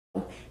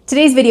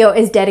Today's video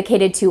is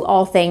dedicated to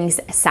all things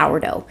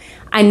sourdough.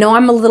 I know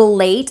I'm a little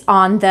late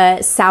on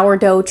the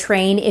sourdough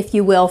train, if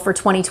you will, for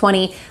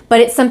 2020, but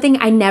it's something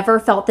I never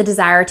felt the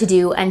desire to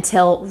do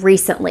until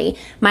recently.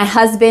 My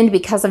husband,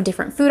 because of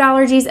different food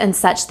allergies and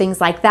such things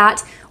like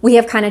that, we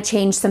have kind of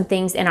changed some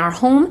things in our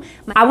home.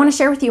 I want to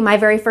share with you my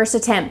very first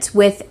attempt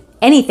with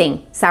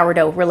anything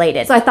sourdough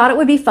related. So I thought it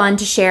would be fun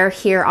to share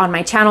here on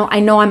my channel. I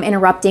know I'm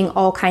interrupting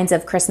all kinds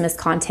of Christmas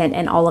content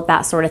and all of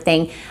that sort of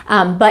thing,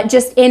 but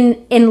just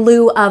in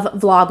lieu of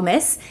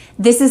Vlogmas,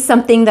 this is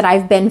something that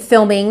I've been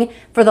filming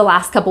for the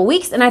last couple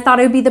weeks, and I thought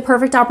it would be the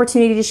perfect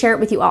opportunity to share it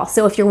with you all.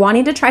 So if you're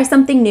wanting to try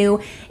something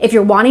new, if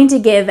you're wanting to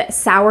give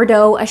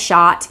sourdough a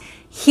shot,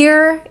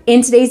 here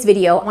in today's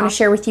video, I want to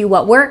share with you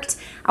what worked.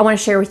 I want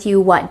to share with you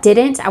what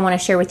didn't. I want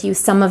to share with you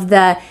some of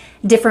the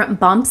different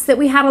bumps that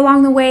we had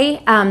along the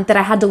way that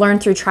I had to learn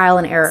through trial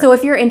and error. So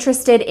if you're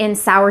interested in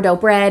sourdough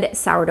bread,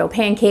 sourdough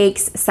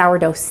pancakes,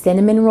 sourdough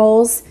cinnamon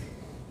rolls,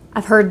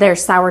 I've heard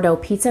there's sourdough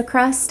pizza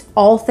crust,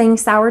 all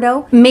things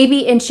sourdough.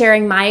 Maybe in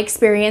sharing my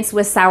experience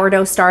with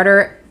sourdough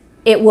starter,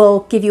 it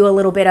will give you a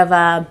little bit of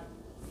a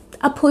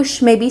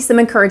push, maybe some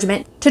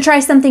encouragement to try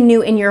something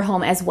new in your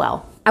home as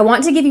well. I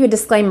want to give you a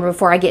disclaimer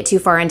before I get too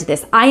far into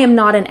this. I am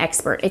not an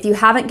expert. If you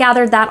haven't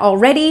gathered that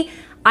already,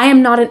 I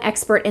am not an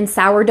expert in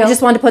sourdough. I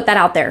just wanted to put that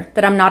out there,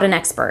 that I'm not an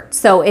expert.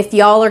 So if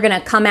y'all are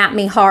gonna come at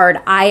me hard,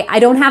 I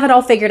don't have it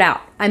all figured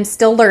out. I'm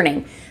still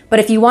learning. But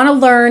if you wanna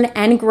learn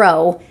and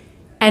grow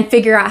and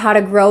figure out how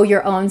to grow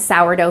your own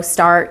sourdough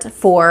start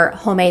for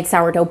homemade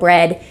sourdough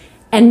bread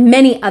and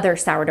many other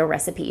sourdough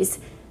recipes,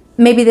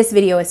 maybe this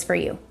video is for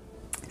you.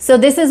 So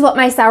this is what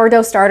my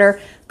sourdough starter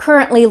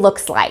currently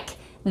looks like.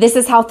 This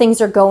is how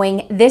things are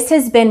going. This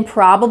has been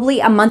probably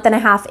a month and a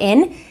half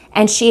in,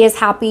 and she is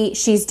happy,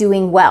 she's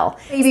doing well.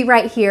 Baby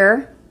right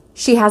here,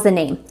 she has a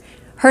name.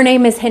 Her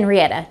name is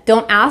Henrietta.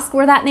 Don't ask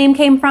where that name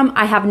came from,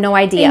 I have no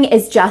idea.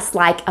 It's just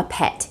like a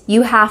pet.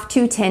 You have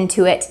to tend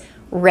to it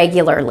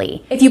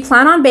regularly. If you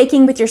plan on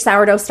baking with your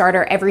sourdough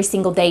starter every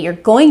single day, you're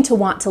going to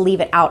want to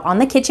leave it out on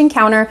the kitchen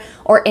counter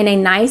or in a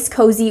nice,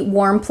 cozy,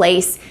 warm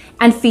place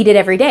and feed it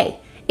every day.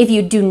 If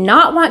you do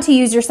not want to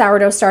use your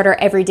sourdough starter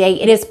every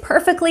day, it is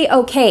perfectly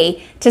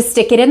okay to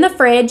stick it in the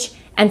fridge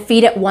and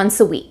feed it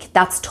once a week.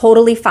 That's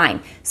totally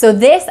fine. So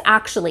this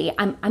actually,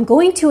 I'm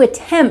going to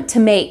attempt to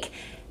make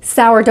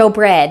sourdough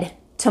bread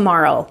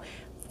tomorrow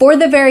for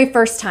the very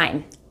first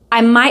time.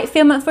 I might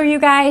film it for you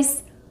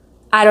guys.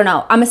 I don't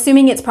know. I'm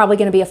assuming it's probably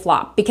gonna be a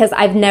flop because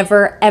I've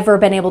never ever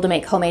been able to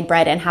make homemade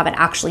bread and have it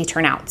actually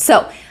turn out.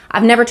 So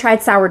I've never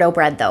tried sourdough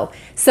bread though.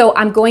 So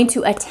I'm going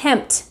to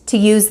attempt to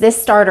use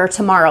this starter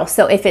tomorrow.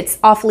 So if it's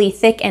awfully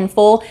thick and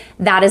full,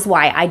 that is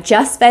why. I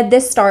just fed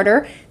this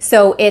starter,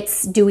 so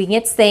it's doing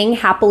its thing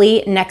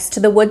happily next to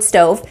the wood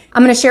stove.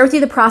 I'm gonna share with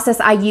you the process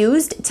I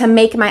used to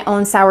make my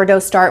own sourdough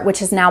start, which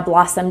has now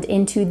blossomed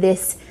into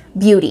this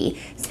beauty.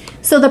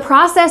 So the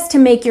process to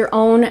make your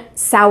own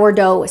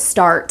sourdough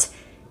start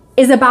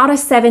is about a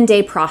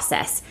 7-day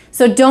process.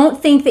 So don't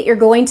think that you're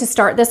going to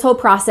start this whole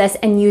process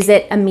and use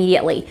it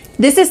immediately.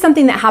 This is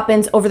something that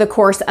happens over the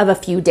course of a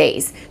few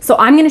days. So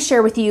I'm gonna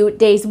share with you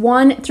days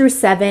 1 through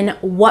 7,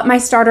 what my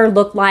starter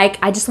looked like.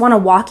 I just wanna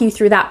walk you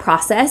through that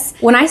process.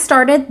 When I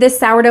started this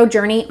sourdough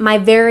journey, my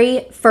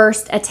very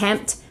first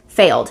attempt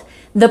failed.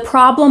 The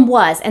problem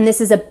was, and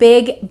this is a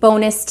big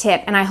bonus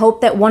tip, and I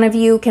hope that one of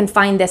you can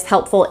find this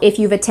helpful if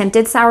you've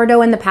attempted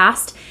sourdough in the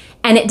past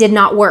and it did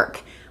not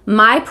work.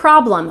 My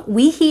problem,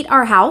 we heat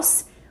our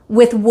house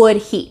with wood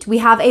heat. We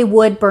have a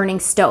wood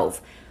burning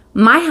stove.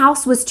 My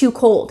house was too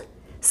cold.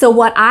 So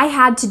what I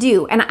had to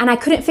do, and I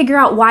couldn't figure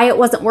out why it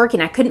wasn't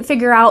working. I couldn't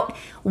figure out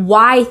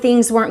why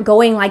things weren't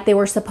going like they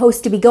were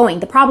supposed to be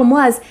going. The problem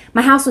was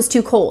my house was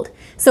too cold.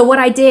 So what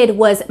I did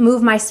was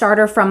move my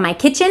starter from my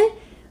kitchen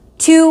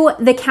to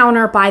the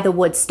counter by the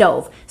wood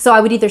stove. So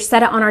I would either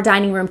set it on our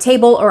dining room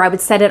table or I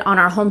would set it on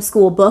our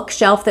homeschool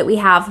bookshelf that we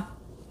have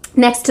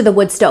next to the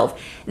wood stove.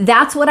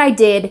 That's what I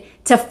did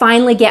to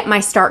finally get my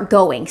start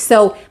going.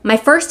 So my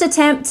first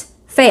attempt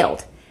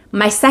failed.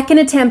 My second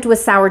attempt with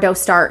sourdough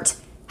start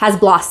has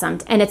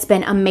blossomed and it's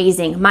been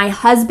amazing. My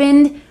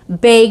husband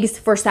begs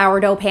for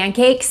sourdough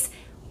pancakes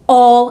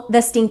all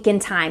the stinking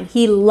time.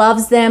 He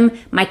loves them.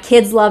 My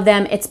kids love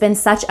them. It's been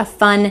such a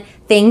fun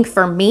thing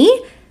for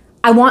me.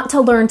 I want to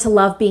learn to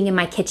love being in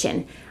my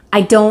kitchen.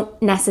 I don't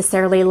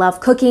necessarily love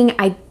cooking.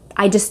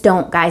 I just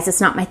don't, guys.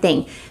 It's not my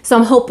thing. So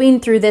I'm hoping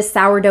through this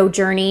sourdough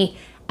journey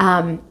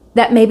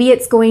that maybe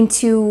it's going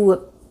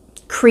to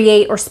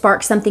create or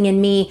spark something in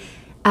me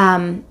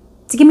to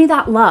give me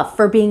that love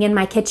for being in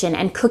my kitchen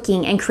and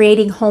cooking and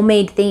creating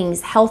homemade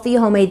things, healthy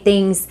homemade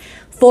things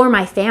for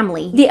my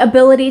family. The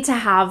ability to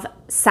have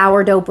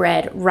sourdough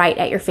bread right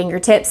at your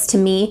fingertips, to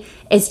me,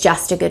 is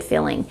just a good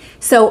feeling.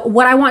 So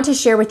what I want to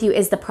share with you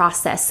is the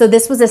process. So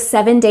this was a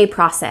 7-day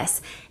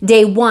process.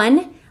 Day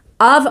 1,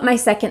 of my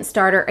second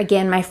starter,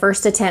 again, my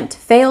first attempt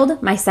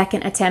failed. My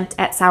second attempt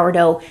at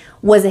sourdough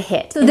was a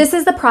hit. So this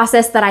is the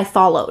process that I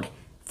followed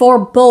for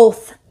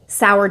both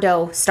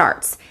sourdough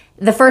starts.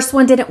 The first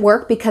one didn't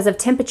work because of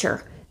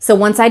temperature. So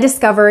once I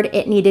discovered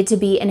it needed to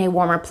be in a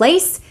warmer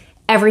place,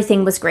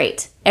 everything was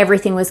great.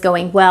 Everything was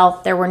going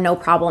well. There were no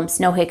problems,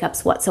 no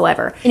hiccups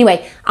whatsoever.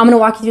 Anyway, I'm gonna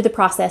walk you through the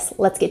process.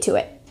 Let's get to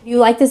it. If you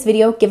like this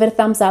video, give it a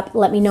thumbs up.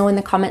 Let me know in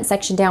the comment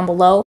section down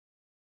below.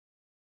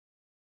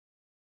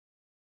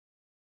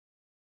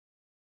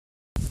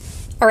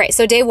 All right,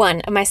 so day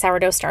one of my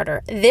sourdough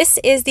starter. This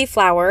is the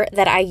flour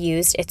that I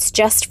used. It's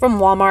just from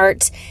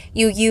Walmart.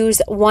 You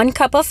use 1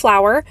 cup of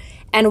flour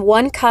and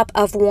 1 cup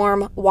of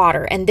warm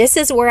water. And this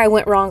is where I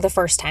went wrong the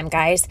first time,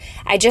 guys.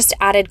 I just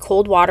added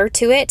cold water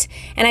to it.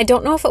 And I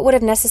don't know if it would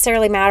have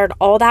necessarily mattered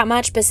all that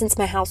much, but since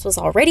my house was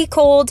already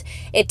cold,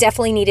 it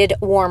definitely needed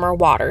warmer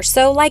water.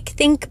 So like,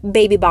 think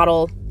baby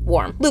bottle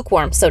warm,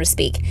 lukewarm, so to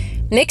speak.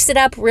 Mix it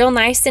up real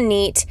nice and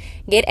neat.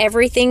 Get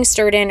everything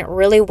stirred in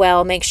really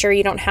well. Make sure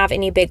you don't have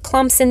any big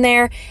clumps in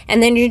there.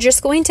 And then you're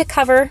just going to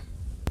cover.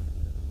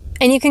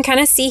 And you can kind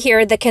of see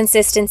here the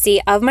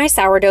consistency of my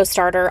sourdough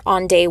starter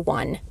on day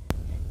one.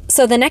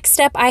 So the next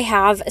step I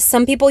have,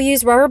 some people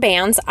use rubber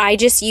bands. I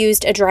just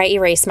used a dry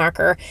erase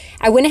marker.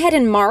 I went ahead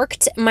and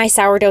marked my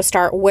sourdough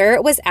start where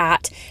it was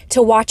at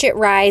to watch it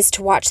rise,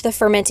 to watch the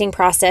fermenting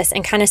process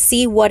and kind of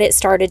see what it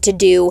started to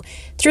do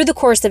through the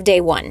course of day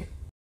one.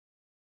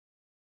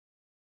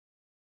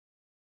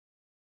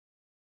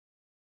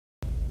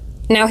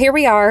 Now here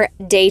we are,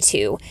 day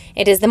two.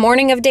 It is the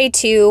morning of day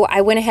two.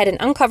 I went ahead and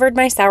uncovered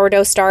my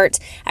sourdough start.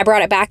 I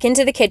brought it back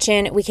into the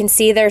kitchen. We can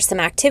see there's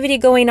some activity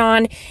going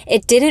on.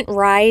 It didn't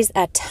rise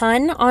a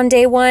ton on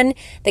day one.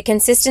 The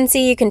consistency,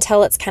 you can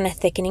tell it's kind of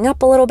thickening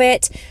up a little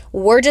bit.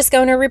 We're just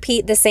going to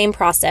repeat the same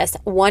process.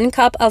 1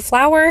 cup of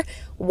flour,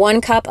 1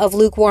 cup of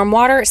lukewarm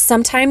water.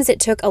 Sometimes it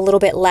took a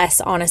little bit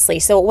less, honestly.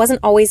 So it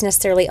wasn't always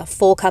necessarily a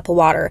full cup of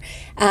water.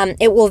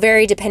 It will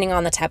vary depending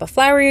on the type of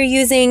flour you're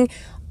using,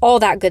 all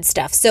that good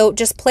stuff. So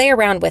just play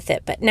around with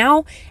it. But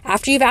now,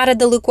 after you've added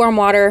the lukewarm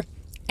water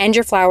and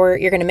your flour,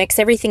 you're going to mix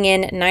everything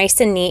in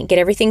nice and neat, get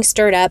everything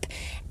stirred up,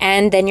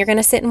 and then you're going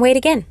to sit and wait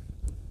again.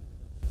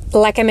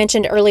 Like I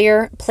mentioned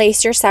earlier,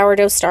 place your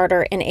sourdough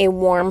starter in a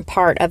warm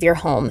part of your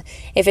home.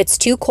 If it's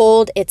too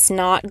cold, it's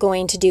not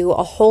going to do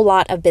a whole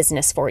lot of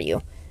business for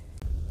you.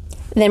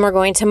 Then we're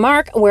going to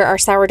mark where our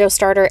sourdough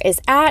starter is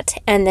at,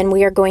 and then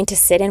we are going to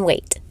sit and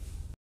wait.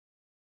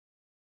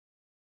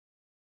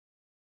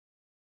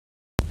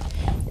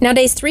 Now,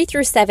 days 3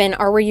 through 7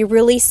 are where you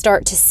really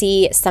start to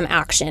see some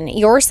action.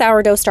 Your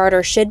sourdough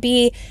starter should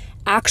be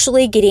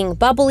actually getting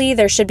bubbly.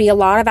 There should be a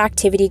lot of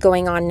activity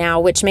going on now,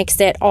 which makes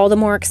it all the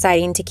more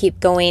exciting to keep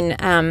going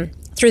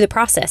through the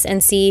process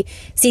and see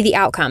the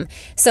outcome.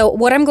 So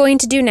what I'm going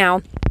to do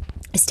now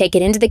is take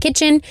it into the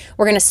kitchen.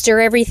 We're going to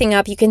stir everything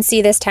up. You can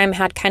see this time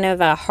had kind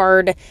of a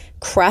hard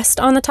crust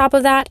on the top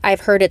of that.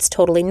 I've heard it's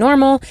totally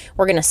normal.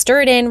 We're going to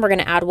stir it in. We're going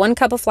to add 1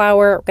 cup of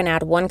flour. We're going to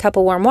add 1 cup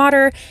of warm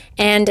water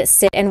and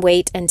sit and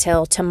wait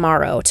until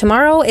tomorrow.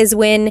 Tomorrow is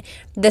when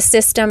the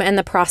system and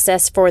the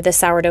process for the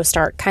sourdough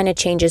start kind of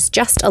changes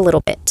just a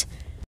little bit.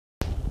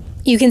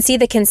 You can see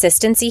the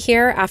consistency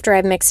here after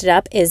I've mixed it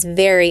up is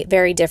very,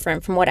 very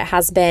different from what it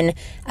has been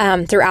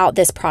throughout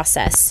this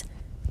process.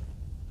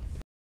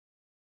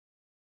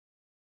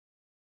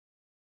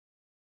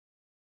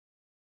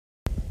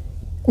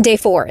 Day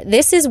 4,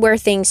 this is where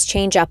things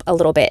change up a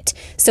little bit.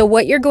 So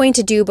what you're going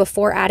to do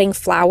before adding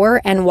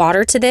flour and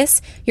water to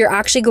this, you're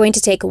actually going to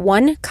take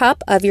 1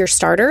 cup of your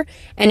starter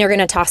and you're going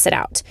to toss it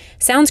out.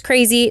 Sounds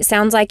crazy,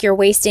 sounds like you're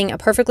wasting a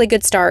perfectly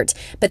good start,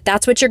 but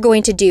that's what you're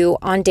going to do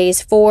on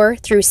days 4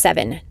 through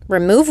 7.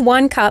 Remove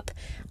 1 cup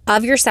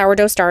of your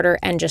sourdough starter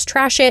and just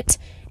trash it,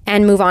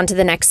 and move on to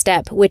the next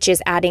step, which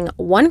is adding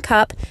 1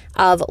 cup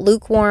of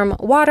lukewarm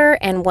water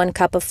and 1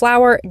 cup of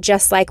flour,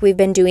 just like we've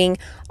been doing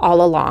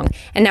all along.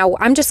 And now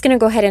I'm just going to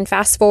go ahead and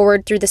fast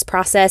forward through this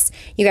process.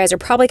 You guys are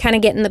probably kind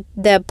of getting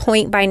the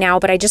point by now,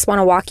 but I just want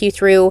to walk you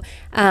through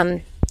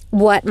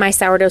what my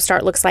sourdough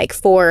start looks like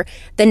for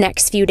the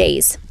next few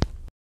days.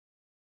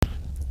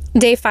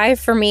 Day 5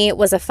 for me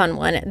was a fun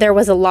one. There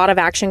was a lot of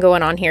action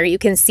going on here. You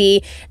can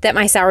see that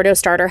my sourdough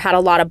starter had a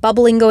lot of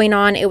bubbling going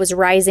on. It was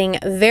rising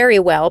very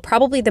well,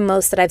 probably the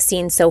most that I've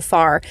seen so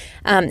far.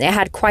 It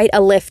had quite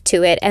a lift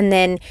to it. And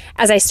then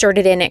as I stirred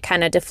it in, it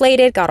kind of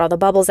deflated, got all the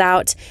bubbles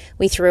out.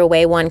 We threw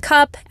away 1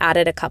 cup,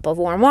 added a cup of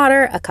warm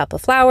water, a cup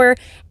of flour,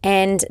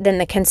 and then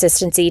the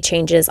consistency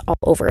changes all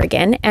over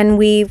again. And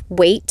we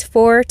wait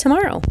for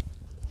tomorrow.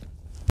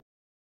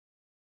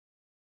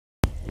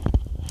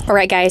 All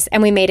right, guys,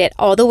 and we made it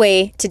all the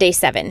way to day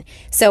 7.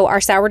 So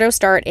our sourdough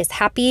start is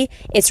happy.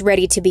 It's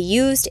ready to be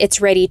used. It's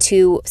ready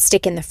to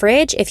stick in the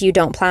fridge if you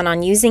don't plan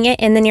on using it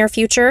in the near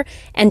future,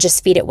 and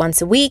just feed it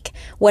once a week.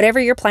 Whatever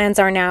your plans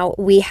are now,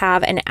 we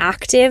have an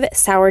active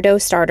sourdough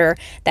starter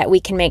that we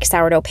can make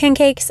sourdough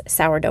pancakes,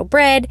 sourdough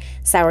bread,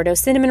 sourdough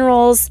cinnamon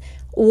rolls,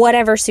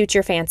 whatever suits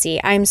your fancy.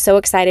 I'm so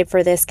excited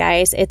for this,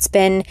 guys. It's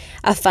been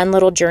a fun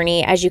little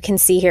journey. As you can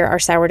see here, our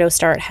sourdough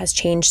start has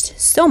changed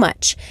so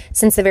much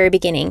since the very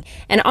beginning.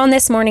 And on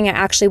this morning, I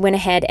actually went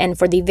ahead and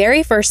for the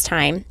very first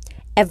time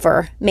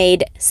ever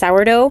made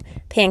sourdough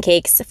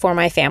pancakes for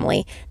my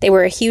family. They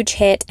were a huge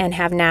hit and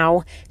have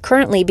now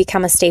currently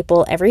become a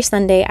staple. Every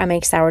Sunday I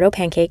make sourdough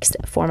pancakes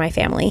for my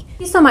family.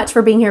 Thank you so much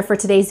for being here for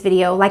today's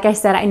video. Like I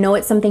said, I know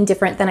it's something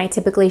different than I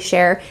typically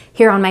share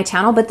here on my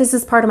channel, but this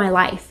is part of my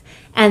life.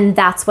 And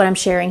that's what I'm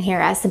sharing here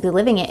at Simply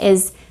Living It,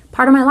 is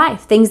part of my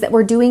life. Things that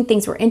we're doing,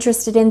 things we're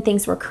interested in,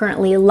 things we're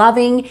currently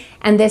loving.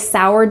 And this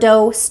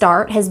sourdough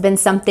start has been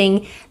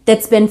something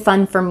that's been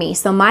fun for me.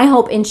 So my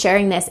hope in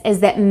sharing this is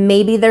that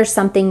maybe there's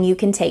something you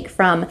can take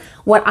from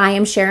what I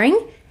am sharing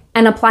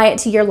and apply it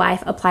to your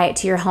life, apply it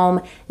to your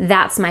home.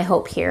 That's my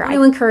hope here. I want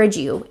to encourage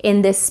you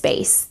in this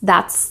space.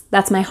 That's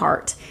my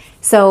heart.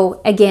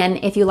 So again,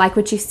 if you like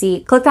what you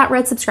see, click that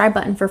red subscribe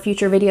button for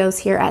future videos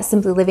here at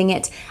Simply Living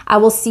It. I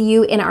will see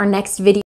you in our next video.